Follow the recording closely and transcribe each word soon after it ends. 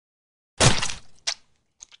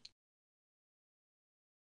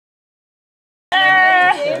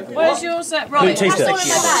Where's yours at? Right, taste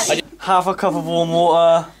it. Half a cup of warm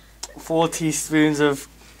water, 4 teaspoons of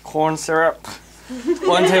corn syrup,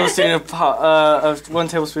 1 tablespoon of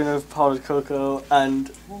powdered cocoa, and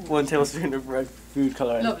 1 tablespoon of red food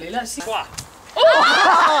colouring. Lovely. Let's see.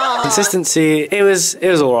 Consistency, it was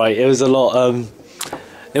alright. It was a lot.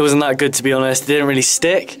 It wasn't that good, to be honest. It didn't really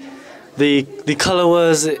stick. The colour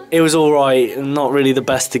was alright, not really the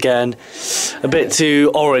best again. A bit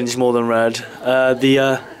too orange more than red.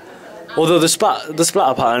 Although the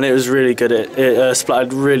splatter pattern, it was really good. It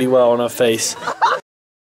splattered really well on her face.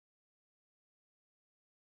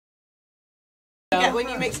 When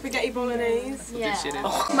you make spaghetti bolognese? Yeah.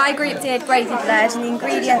 My group did gravy blood and the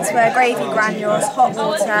ingredients were gravy granules, hot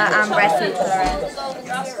water and red food colouring.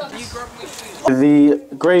 The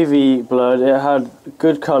gravy blood, it had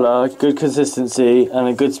good colour, good consistency and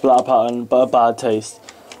a good splatter pattern, but a bad taste.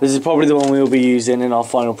 This is probably the one we will be using in our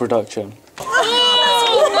final production.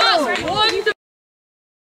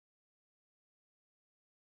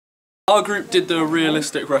 Our group did the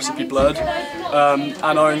realistic recipe blood,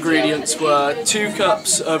 and our ingredients were 2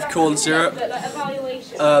 cups of corn syrup,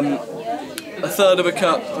 1/3 of a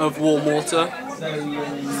cup of warm water,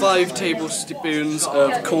 5 tablespoons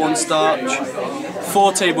of cornstarch,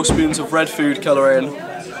 4 tablespoons of red food colouring,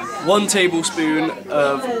 1 tablespoon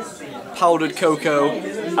of powdered cocoa,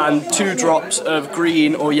 and 2 drops of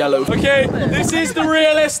green or yellow. Okay, this is the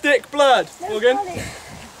realistic blood. Morgan?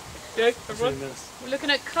 Okay, everyone? We're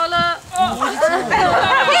looking at colour. Oh!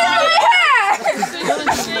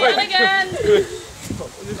 Again.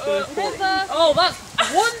 Oh, that's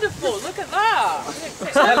wonderful! Look at that.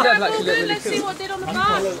 Let's see what it did on the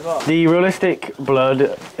back. The realistic blood,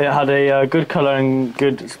 it had a good colour and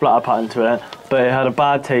good splatter pattern to it, but it had a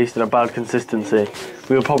bad taste and a bad consistency.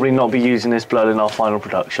 We will probably not be using this blood in our final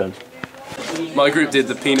production. My group did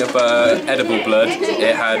the peanut butter edible blood.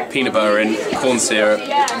 It had peanut butter in, corn syrup,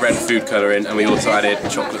 red food colouring, and we also added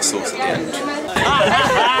chocolate sauce at the end.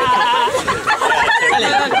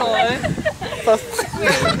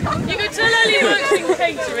 You could tell Ellie works in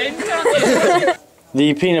catering, can't you?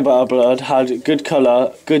 The peanut butter blood had good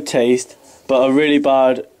colour, good taste, but a really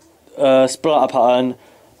bad splatter pattern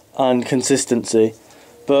and consistency.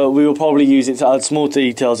 But we will probably use it to add small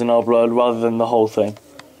details in our blood rather than the whole thing.